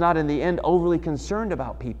Lord is not in the end overly concerned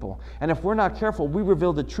about people. And if we're not careful, we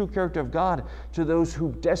reveal the true character of God to those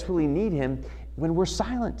who desperately need him when we're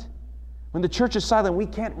silent. When the church is silent, we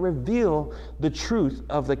can't reveal the truth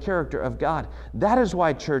of the character of God. That is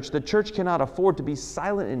why, the church cannot afford to be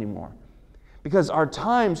silent anymore, because our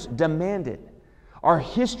times demand it. Our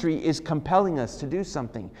history is compelling us to do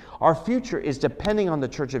something. Our future is depending on the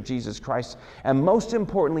Church of Jesus Christ. And most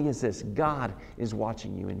importantly is this: God is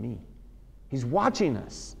watching you and me. He's watching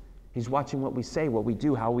us. He's watching what we say, what we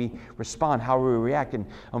do, how we respond, how we react. And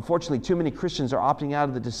unfortunately, too many Christians are opting out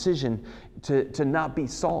of the decision to not be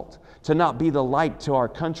salt, to not be the light to our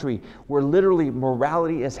country, where literally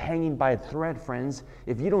morality is hanging by a thread, friends.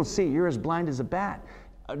 If you don't see it, you're as blind as a bat.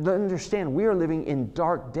 Understand, we are living in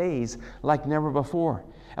dark days like never before.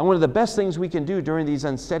 And one of the best things we can do during these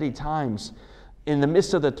unsteady times, in the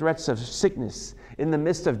midst of the threats of sickness, in the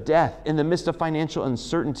midst of death, in the midst of financial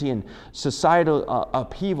uncertainty and societal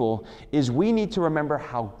upheaval, is we need to remember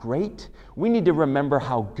how great, We need to remember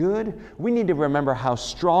how good, we need to remember how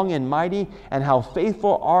strong and mighty and how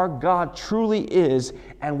faithful our God truly is,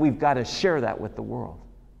 and we've got to share that with the world.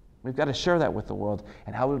 We've got to share that with the world.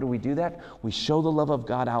 And how do we do that? We show the love of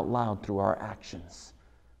God out loud through our actions.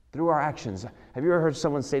 Through our actions. Have you ever heard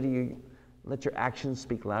someone say to you, let your actions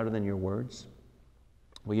speak louder than your words?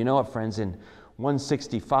 Well, you know what, friends? In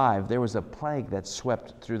 165, there was a plague that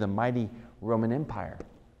swept through the mighty Roman Empire,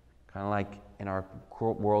 kind of like in our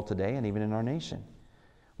world today and even in our nation,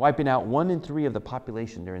 wiping out 1 in 3 of the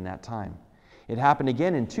population during that time. It happened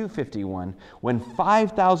again in 251 when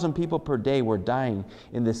 5,000 people per day were dying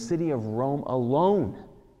in the city of Rome alone,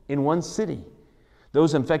 in one city.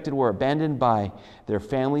 Those infected were abandoned by their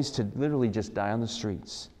families to literally just die on the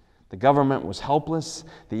streets. The government was helpless.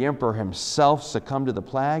 The emperor himself succumbed to the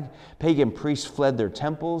plague. Pagan priests fled their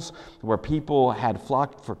temples where people had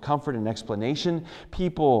flocked for comfort and explanation.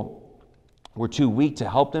 People were too weak to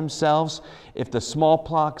help themselves. If the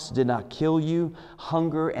smallpox did not kill you,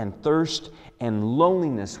 hunger and thirst and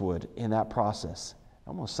loneliness would in that process. It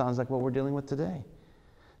almost sounds like what we're dealing with today.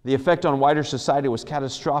 The effect on wider society was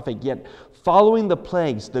catastrophic, yet following the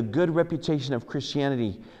plagues, the good reputation of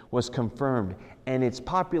Christianity was confirmed, and its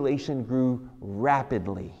population grew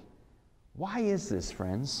rapidly. Why is this,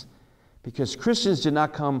 friends? Because Christians did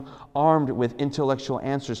not come armed with intellectual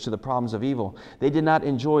answers to the problems of evil. They did not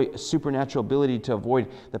enjoy supernatural ability to avoid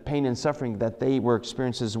the pain and suffering that they were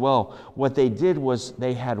experiencing as well. What they did was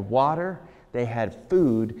they had water, they had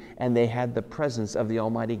food, and they had the presence of the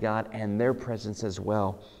Almighty God and their presence as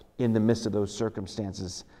well in the midst of those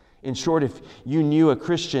circumstances. In short, if you knew a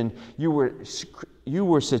Christian, you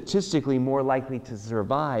were statistically more likely to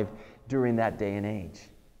survive during that day and age.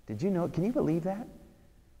 Did you know? Can you believe that?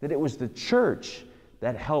 That it was the church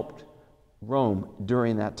that helped Rome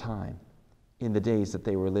during that time in the days that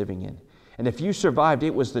they were living in. And if you survived,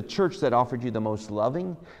 it was the church that offered you the most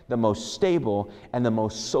loving, the most stable, and the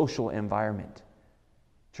most social environment.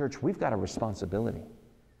 Church, we've got a responsibility.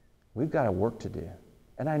 We've got a work to do.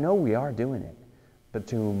 And I know we are doing it. But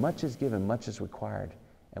to whom much is given, much is required.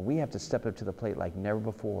 And we have to step up to the plate like never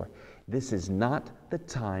before. This is not the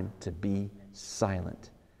time to be silent.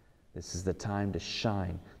 This is the time to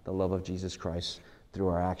shine the love of Jesus Christ through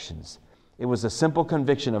our actions. It was a simple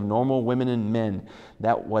conviction of normal women and men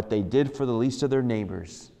that what they did for the least of their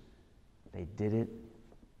neighbors, they did it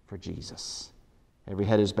for Jesus. Every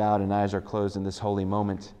head is bowed and eyes are closed in this holy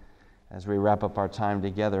moment as we wrap up our time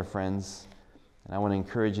together, friends. And I want to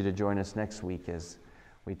encourage you to join us next week as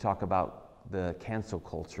we talk about the cancel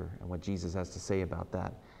culture and what Jesus has to say about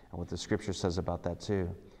that and what the Scripture says about that too.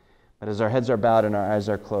 But as our heads are bowed and our eyes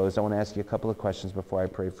are closed, I want to ask you a couple of questions before I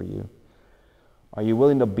pray for you. Are you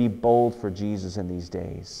willing to be bold for Jesus in these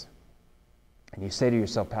days? And you say to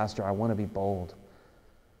yourself, Pastor, I want to be bold.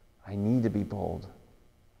 I need to be bold.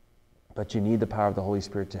 But you need the power of the Holy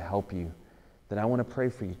Spirit to help you. Then I want to pray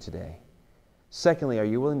for you today. Secondly, are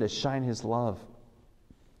you willing to shine His love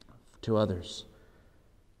to others?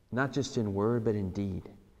 Not just in word, but in deed.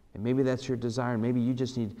 And maybe that's your desire. And maybe you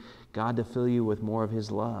just need God to fill you with more of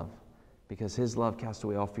His love. Because His love casts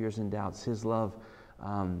away all fears and doubts. His love,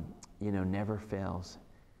 never fails.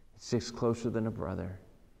 It sticks closer than a brother.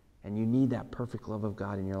 And you need that perfect love of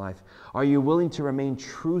God in your life. Are you willing to remain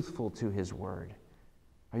truthful to His Word?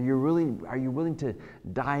 Are you willing to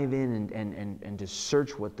dive in and to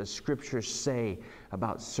search what the Scriptures say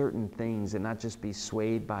about certain things and not just be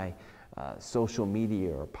swayed by social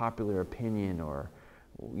media or popular opinion or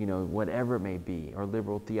whatever it may be, or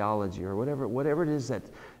liberal theology or whatever it is that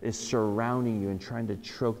is surrounding you and trying to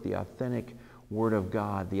choke the authentic Word of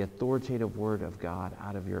God, the authoritative Word of God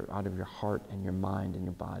out of your heart and your mind and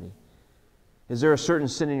your body? Is there a certain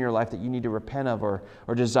sin in your life that you need to repent of or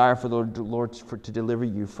desire for the Lord to deliver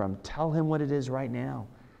you from? Tell Him what it is right now.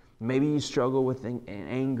 Maybe you struggle with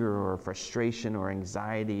anger or frustration or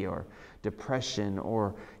anxiety or depression,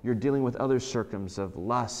 or you're dealing with other circumstances of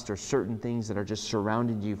lust or certain things that are just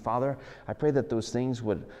surrounding you. Father, I pray that those things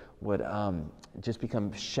would just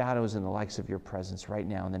become shadows in the likes of your presence right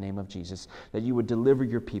now in the name of Jesus, that you would deliver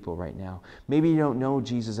your people right now. Maybe you don't know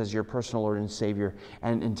Jesus as your personal Lord and Savior,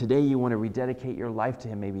 and today you want to rededicate your life to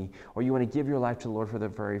Him maybe, or you want to give your life to the Lord for the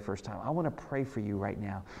very first time. I want to pray for you right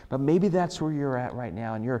now. But maybe that's where you're at right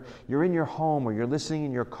now, and you're in your home, or you're listening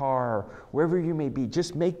in your car, or wherever you may be.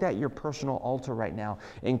 Just make that your personal altar right now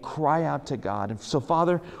and cry out to God. And so,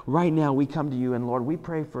 Father, right now we come to you, and Lord, we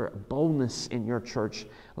pray for boldness in your church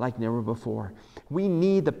like never before. We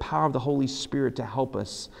need the power of the Holy Spirit to help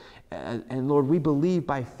us And Lord, we believe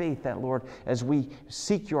by faith that, Lord, as we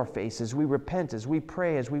seek your face, as we repent, as we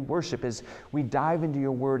pray, as we worship, as we dive into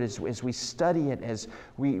your word, as we study it, as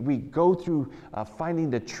we go through finding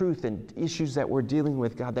the truth and issues that we're dealing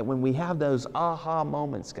with, God, that when we have those aha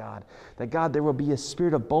moments, God, that, God, there will be a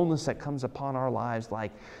spirit of boldness that comes upon our lives,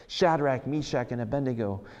 like Shadrach, Meshach, and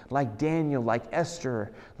Abednego, like Daniel, like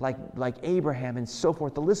Esther, like Abraham, and so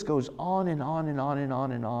forth. The list goes on and on and on and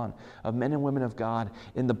on and on of men and women of God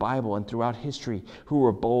in the Bible and throughout history who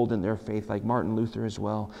were bold in their faith, like Martin Luther as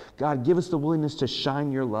well. God, give us the willingness to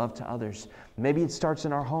shine your love to others. Maybe it starts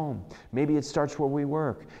in our home. Maybe it starts where we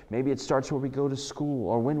work. Maybe it starts where we go to school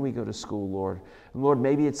or when we go to school, Lord. Lord,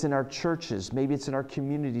 maybe it's in our churches. Maybe it's in our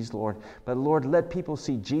communities, Lord. But Lord, let people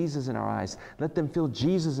see Jesus in our eyes. Let them feel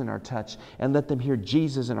Jesus in our touch, and let them hear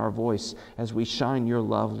Jesus in our voice as we shine your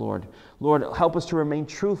love, Lord. Lord, help us to remain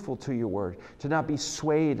truthful to your word, to not be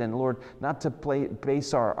swayed, and Lord, not to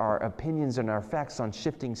base our opinions and our facts on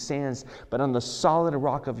shifting sands, but on the solid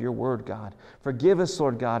rock of your word, God. Forgive us,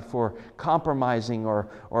 Lord God, for compromising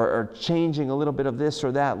or changing a little bit of this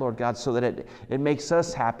or that, Lord God, so that it makes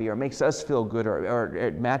us happy or makes us feel good or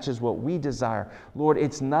it matches what we desire. Lord,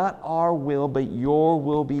 it's not our will, but your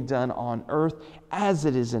will be done on earth as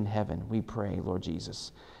it is in heaven, we pray, Lord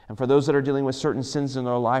Jesus. And for those that are dealing with certain sins in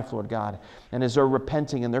their life, Lord God, and as they're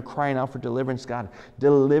repenting and they're crying out for deliverance, God,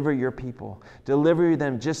 deliver your people. Deliver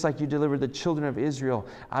them just like you delivered the children of Israel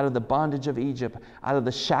out of the bondage of Egypt, out of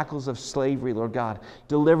the shackles of slavery, Lord God.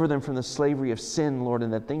 Deliver them from the slavery of sin, Lord,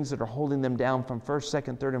 and the things that are holding them down from first,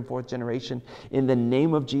 second, third, and fourth generation. In the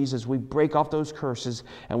name of Jesus, we break off those curses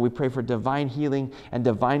and we pray for divine healing and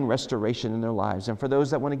divine restoration in their lives. And for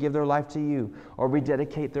those that want to give their life to you or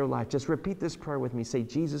rededicate their life, just repeat this prayer with me. Say,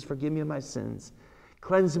 Jesus, forgive me of my sins.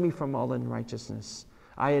 Cleanse me from all unrighteousness.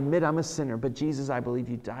 I admit I'm a sinner, but Jesus, I believe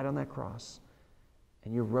you died on that cross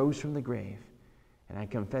and you rose from the grave, and I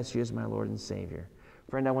confess you as my Lord and Savior.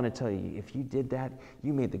 Friend, I want to tell you, if you did that,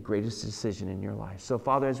 you made the greatest decision in your life. So,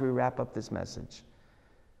 Father, as we wrap up this message,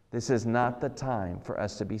 this is not the time for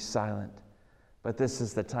us to be silent, but this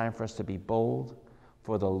is the time for us to be bold,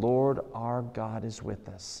 for the Lord our God is with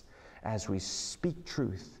us as we speak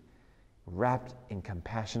truth, wrapped in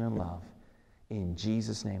compassion and love. In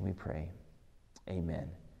Jesus' name we pray. Amen.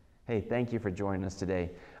 Hey, thank you for joining us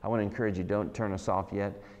today. I want to encourage you, don't turn us off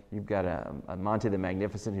yet. You've got a Monty the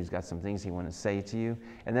Magnificent who's got some things he wants to say to you.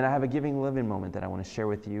 And then I have a giving living moment that I want to share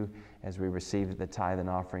with you as we receive the tithe and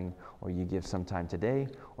offering, or you give sometime today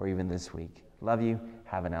or even this week. Love you.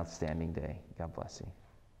 Have an outstanding day. God bless you.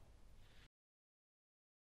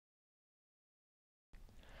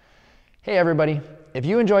 Hey everybody, if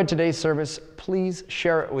you enjoyed today's service, please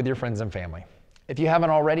share it with your friends and family. If you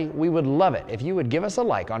haven't already, we would love it if you would give us a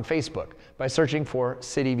like on Facebook by searching for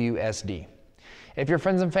CityView SD. If your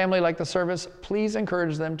friends and family like the service, please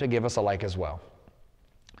encourage them to give us a like as well.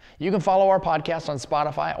 You can follow our podcast on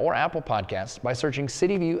Spotify or Apple Podcasts by searching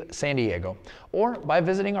CityView San Diego, or by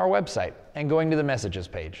visiting our website and going to the messages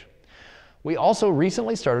page. We also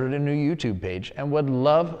recently started a new YouTube page and would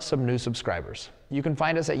love some new subscribers. You can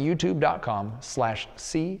find us at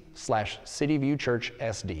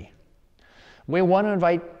youtube.com/c/CityViewChurchSD. We want to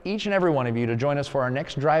invite each and every one of you to join us for our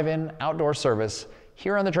next drive-in outdoor service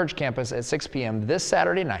here on the church campus at 6 p.m. this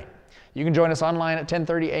Saturday night. You can join us online at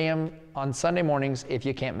 10:30 a.m. on Sunday mornings if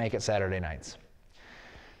you can't make it Saturday nights.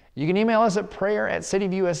 You can email us at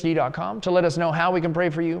prayer@cityviewsd.com to let us know how we can pray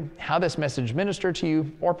for you, how this message ministered to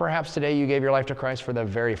you, or perhaps today you gave your life to Christ for the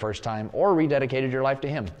very first time or rededicated your life to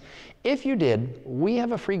Him. If you did, we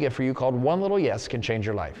have a free gift for you called One Little Yes Can Change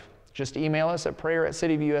Your Life. Just email us at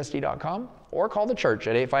prayer@cityviewsd.com or call the church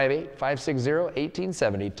at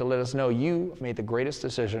 858-560-1870 to let us know you made the greatest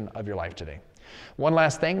decision of your life today. One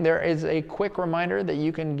last thing, there is a quick reminder that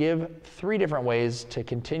you can give 3 different ways to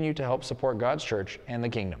continue to help support God's church and the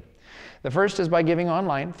kingdom. The first is by giving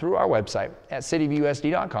online through our website at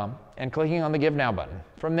cityviewsd.com and clicking on the Give Now button.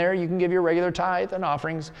 From there, you can give your regular tithe and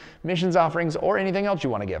offerings, missions offerings, or anything else you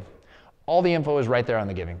want to give. All the info is right there on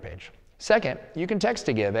the giving page. Second, you can text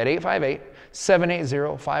to give at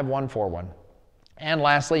 858-780-5141. And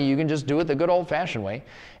lastly, you can just do it the good old-fashioned way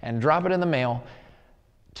and drop it in the mail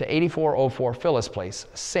to 8404 Phyllis Place,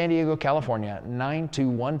 San Diego, California,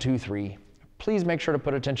 92123. Please make sure to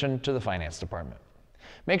put attention to the finance department.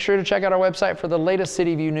 Make sure to check out our website for the latest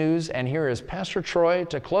CityView news, and here is Pastor Troy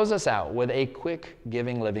to close us out with a quick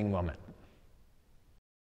giving living moment.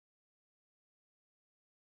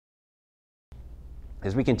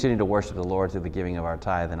 As we continue to worship the Lord through the giving of our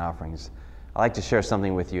tithe and offerings, I'd like to share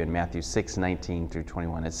something with you in Matthew 6:19 through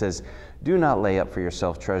 21. It says, "Do not lay up for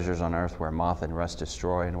yourself treasures on earth where moth and rust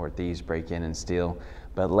destroy and where thieves break in and steal,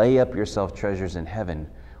 but lay up yourself treasures in heaven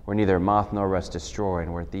where neither moth nor rust destroy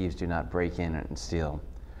and where thieves do not break in and steal.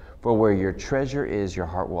 For where your treasure is, your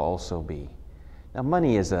heart will also be." Now,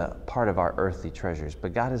 money is a part of our earthly treasures,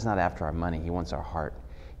 but God is not after our money. He wants our heart.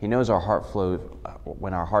 He knows our heart flow.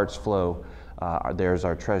 When our hearts flow, there's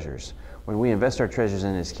our treasures. When we invest our treasures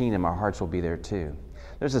in His kingdom, our hearts will be there too.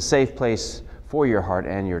 There's a safe place for your heart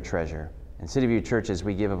and your treasure. In City View Church, as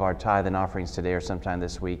we give of our tithe and offerings today or sometime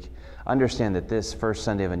this week, understand that this first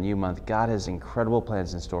Sunday of a new month, God has incredible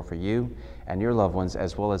plans in store for you and your loved ones,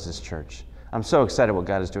 as well as His church. I'm so excited what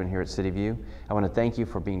God is doing here at City View. I want to thank you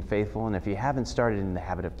for being faithful, and if you haven't started in the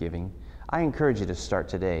habit of giving, I encourage you to start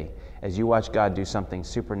today as you watch God do something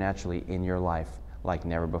supernaturally in your life like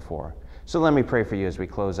never before. So let me pray for you as we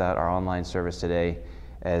close out our online service today,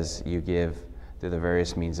 as you give through the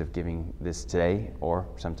various means of giving this today or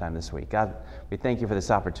sometime this week. God, we thank you for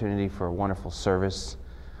this opportunity for a wonderful service.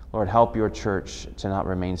 Lord, help your church to not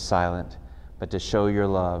remain silent, but to show your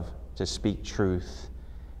love, to speak truth,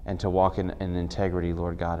 and to walk in integrity,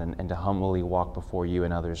 Lord God, and to humbly walk before you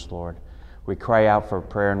and others, Lord. We cry out for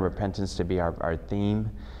prayer and repentance to be our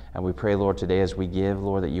theme, and we pray, Lord, today as we give,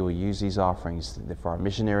 Lord, that you will use these offerings for our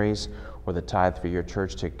missionaries or the tithe for your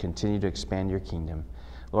church to continue to expand your kingdom.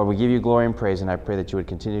 Lord, we give you glory and praise, and I pray that you would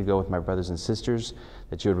continue to go with my brothers and sisters,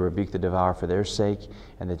 that you would rebuke the devourer for their sake,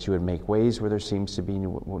 and that you would make ways where there seems to be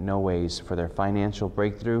no ways for their financial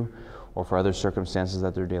breakthrough or for other circumstances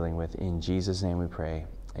that they're dealing with. In Jesus' name we pray.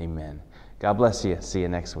 Amen. God bless you. See you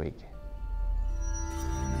next week.